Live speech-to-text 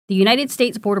The United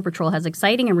States Border Patrol has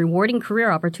exciting and rewarding career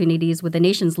opportunities with the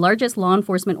nation's largest law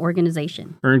enforcement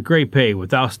organization. Earn great pay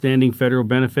with outstanding federal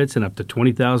benefits and up to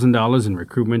 $20,000 in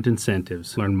recruitment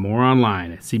incentives. Learn more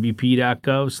online at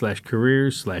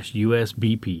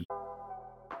cbp.gov/careers/USBP.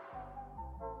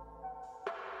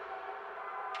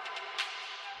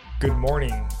 Good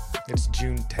morning. It's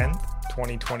June 10th,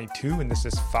 2022, and this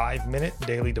is 5-Minute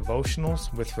Daily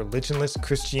Devotionals with Religionless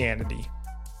Christianity.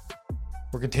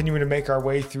 We're continuing to make our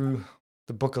way through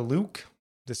the book of Luke.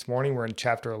 This morning we're in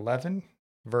chapter 11,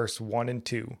 verse 1 and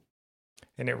 2.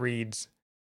 And it reads,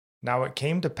 "Now it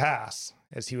came to pass,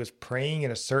 as he was praying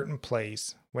in a certain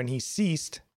place, when he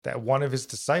ceased, that one of his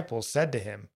disciples said to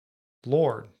him,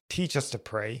 'Lord, teach us to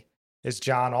pray, as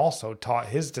John also taught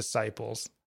his disciples.'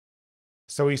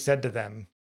 So he said to them,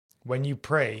 'When you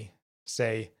pray,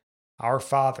 say, Our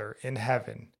Father in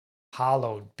heaven,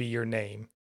 hallowed be your name.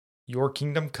 Your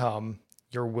kingdom come,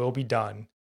 your will be done,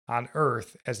 on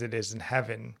earth as it is in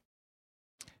heaven.'"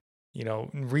 You know,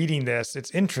 reading this,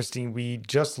 it's interesting. We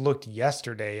just looked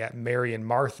yesterday at Mary and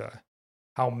Martha,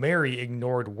 how Mary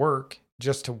ignored work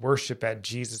just to worship at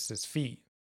Jesus' feet.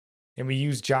 And we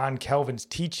use John Calvin's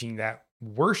teaching that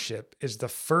worship is the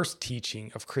first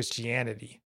teaching of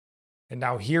Christianity. And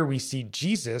now here we see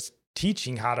Jesus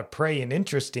teaching how to pray. And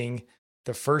interesting,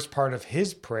 the first part of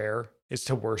his prayer is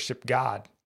to worship God.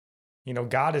 You know,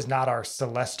 God is not our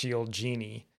celestial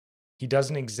genie. He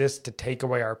doesn't exist to take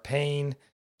away our pain,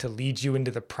 to lead you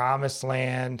into the promised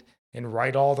land and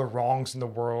right all the wrongs in the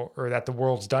world or that the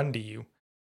world's done to you.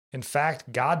 In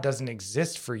fact, God doesn't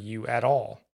exist for you at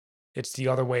all. It's the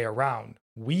other way around.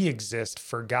 We exist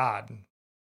for God.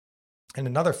 And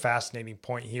another fascinating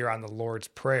point here on the Lord's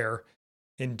Prayer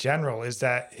in general is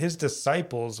that his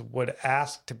disciples would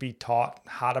ask to be taught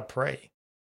how to pray.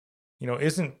 You know,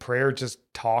 isn't prayer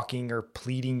just talking or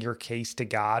pleading your case to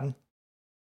God?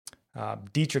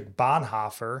 Dietrich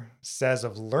Bonhoeffer says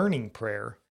of learning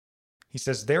prayer, he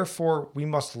says, "Therefore, we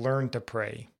must learn to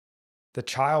pray. The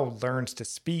child learns to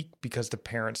speak because the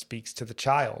parent speaks to the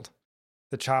child.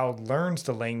 The child learns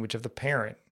the language of the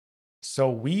parent. So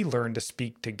we learn to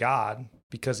speak to God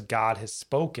because God has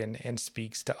spoken and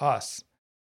speaks to us.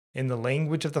 In the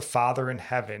language of the Father in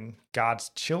heaven, God's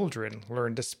children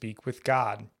learn to speak with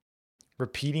God.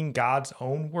 Repeating God's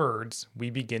own words, we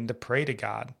begin to pray to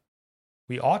God.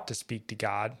 We ought to speak to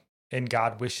God, and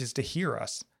God wishes to hear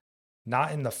us,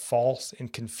 not in the false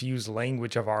and confused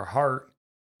language of our heart,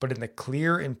 but in the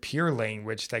clear and pure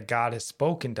language that God has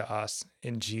spoken to us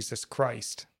in Jesus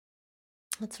Christ."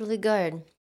 That's really good.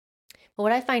 But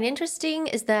what I find interesting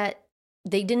is that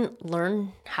they didn't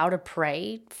learn how to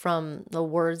pray from the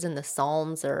words in the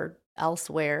Psalms or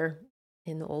elsewhere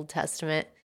in the Old Testament.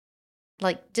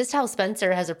 Like just how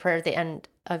Spencer has a prayer at the end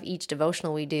of each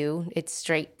devotional we do, it's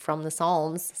straight from the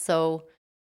Psalms. So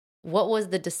what was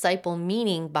the disciple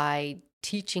meaning by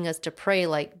teaching us to pray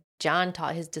like John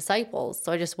taught his disciples?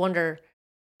 So I just wonder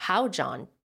how John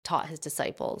taught his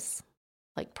disciples.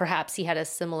 Like perhaps he had a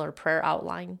similar prayer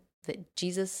outline that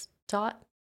Jesus taught.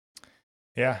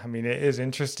 Yeah, I mean, it is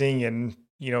interesting. And,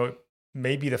 you know,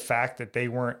 maybe the fact that they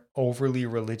weren't overly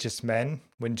religious men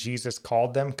when Jesus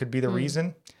called them could be the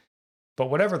reason. But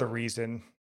whatever the reason,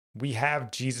 we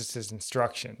have Jesus's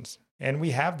instructions and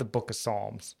we have the book of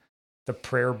Psalms, the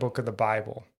prayer book of the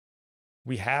Bible.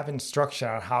 We have instruction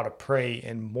on how to pray.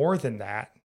 And more than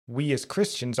that, we as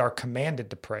Christians are commanded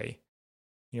to pray.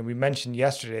 You know, we mentioned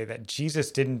yesterday that Jesus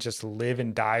didn't just live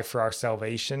and die for our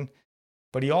salvation,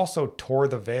 but he also tore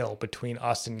the veil between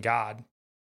us and God.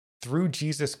 Through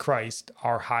Jesus Christ,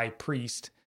 our high priest,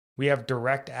 we have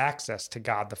direct access to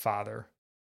God the Father.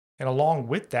 And along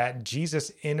with that,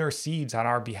 Jesus intercedes on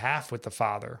our behalf with the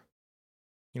Father.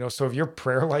 You know, so if your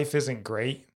prayer life isn't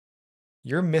great,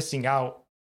 you're missing out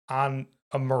on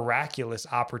a miraculous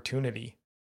opportunity.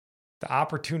 The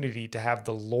opportunity to have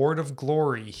the Lord of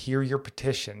glory hear your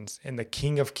petitions and the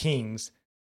King of kings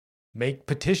make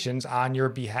petitions on your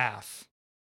behalf.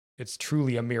 It's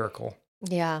truly a miracle.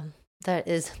 Yeah, that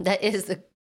is the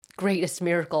greatest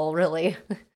miracle, really.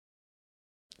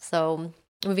 So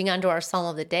moving on to our Psalm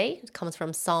of the day, it comes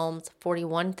from Psalms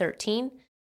 41:13.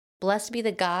 "Blessed be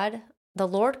the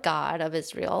Lord God of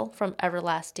Israel, from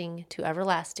everlasting to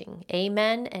everlasting.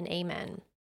 Amen and amen."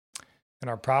 And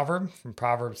our proverb from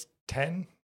Proverbs 10,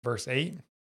 verse 8,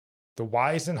 "The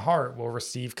wise in heart will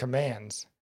receive commands,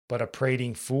 but a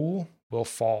prating fool will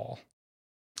fall."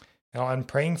 Now I'm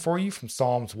praying for you from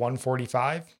Psalms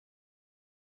 145.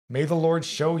 "May the Lord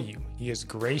show you he is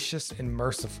gracious and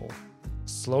merciful,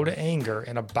 slow to anger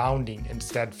and abounding in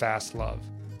steadfast love,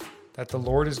 that the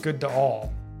Lord is good to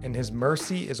all, and his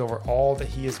mercy is over all that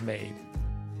he has made.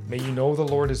 May you know the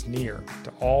Lord is near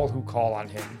to all who call on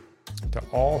him, to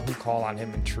all who call on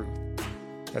him in truth,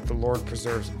 that the Lord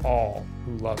preserves all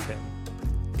who love him.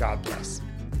 God bless.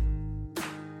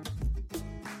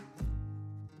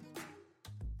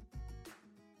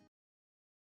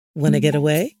 Want to get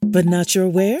away, but not sure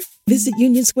where? Visit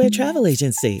Union Square Travel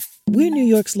Agency. We're New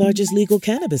York's largest legal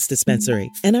cannabis dispensary,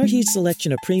 and our huge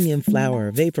selection of premium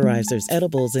flower, vaporizers,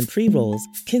 edibles, and pre-rolls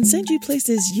can send you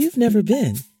places you've never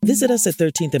been. Visit us at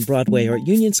 13th and Broadway or at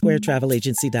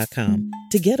unionsquaretravelagency.com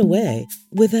to get away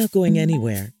without going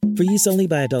anywhere. For use only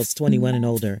by adults 21 and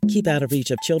older, keep out of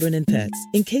reach of children and pets.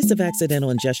 In case of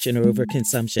accidental ingestion or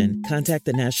overconsumption, contact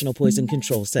the National Poison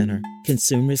Control Center.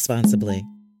 Consume responsibly.